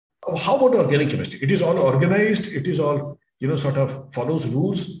How about organic chemistry? It is all organized. It is all, sort of follows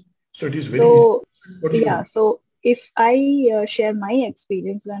rules. So it is very easy. So What do yeah, you? so if I share my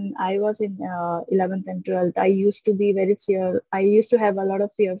experience when I was in 11th and 12th, I used to be very fear. I used to have a lot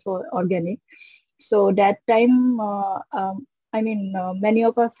of fear for organic. So that time, many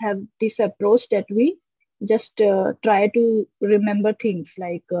of us have this approach that we just try to remember things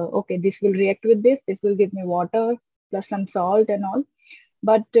like, okay, this will react with this will give me water plus some salt and all.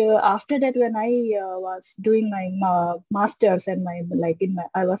 But after that, when I was doing my masters and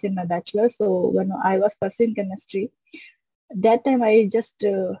I was in my bachelor. So when I was pursuing chemistry, that time I just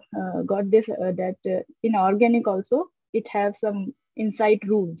got this that in organic also it has some inside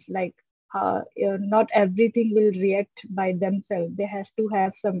rules like not everything will react by themselves. They has to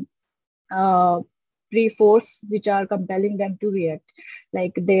have some uh, pre-force which are compelling them to react,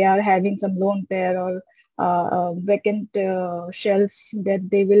 like they are having some lone pair or vacant shells that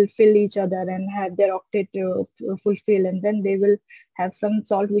they will fill each other and have their octet fulfill, and then they will have some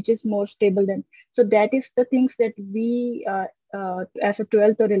salt which is more stable than. So that is the things that we as a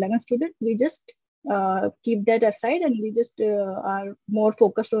 12th or 11th student, we just keep that aside, and we just are more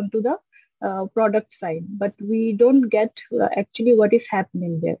focused onto the product side, but we don't get actually what is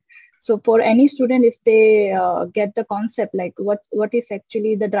happening there. So for any student, if they get the concept like what is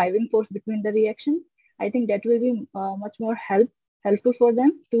actually the driving force between the reaction, I think that will be much more helpful for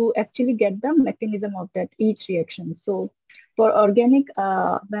them to actually get the mechanism of that each reaction. So for organic,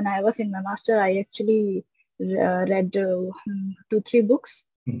 when I was in my master, I actually read 2-3 books,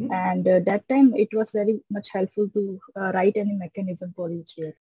 Mhm. and that time it was very much helpful to write any mechanism for each reaction.